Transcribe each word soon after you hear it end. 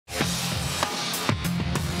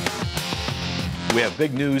We have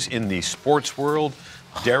big news in the sports world.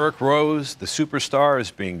 Derrick Rose, the superstar,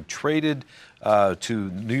 is being traded to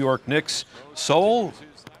New York Knicks. Sol,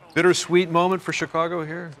 bittersweet moment for Chicago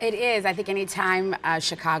here? It is. I think any time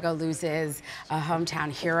Chicago loses a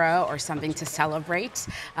hometown hero or something to celebrate,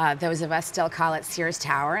 those of us still call it Sears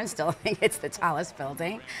Tower and still think it's the tallest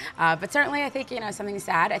building. But certainly I think, something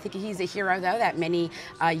sad. I think he's a hero, though, that many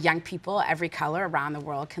young people, every color around the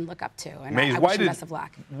world can look up to. And I wish him best of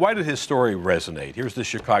luck. Why did his story resonate? Here's the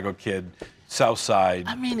Chicago kid, South Side.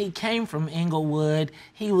 I mean, he came from Inglewood.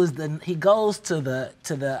 He goes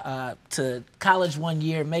to college one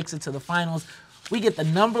year, makes it to the finals. We get the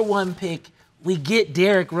 #1 pick. We get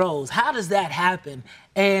Derrick Rose. How does that happen?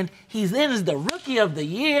 And he's in as the Rookie of the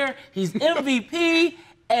Year. He's MVP,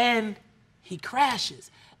 and he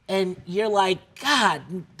crashes. And you're like, God,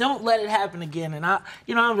 don't let it happen again. And I'm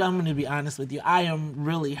going to be honest with you. I am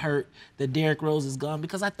really hurt that Derrick Rose is gone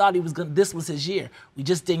because I thought this was his year. We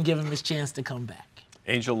just didn't give him his chance to come back.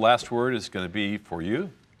 Angel, last word is going to be for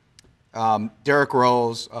you. Derrick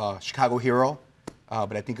Rose, Chicago hero.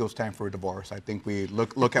 But I think it was time for a divorce. I think we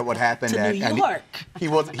look at what happened. To New York. He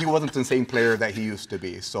wasn't the same player that he used to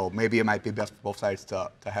be. So maybe it might be best for both sides to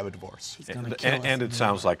have a divorce. And it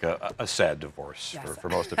sounds like a sad divorce for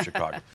most of Chicago.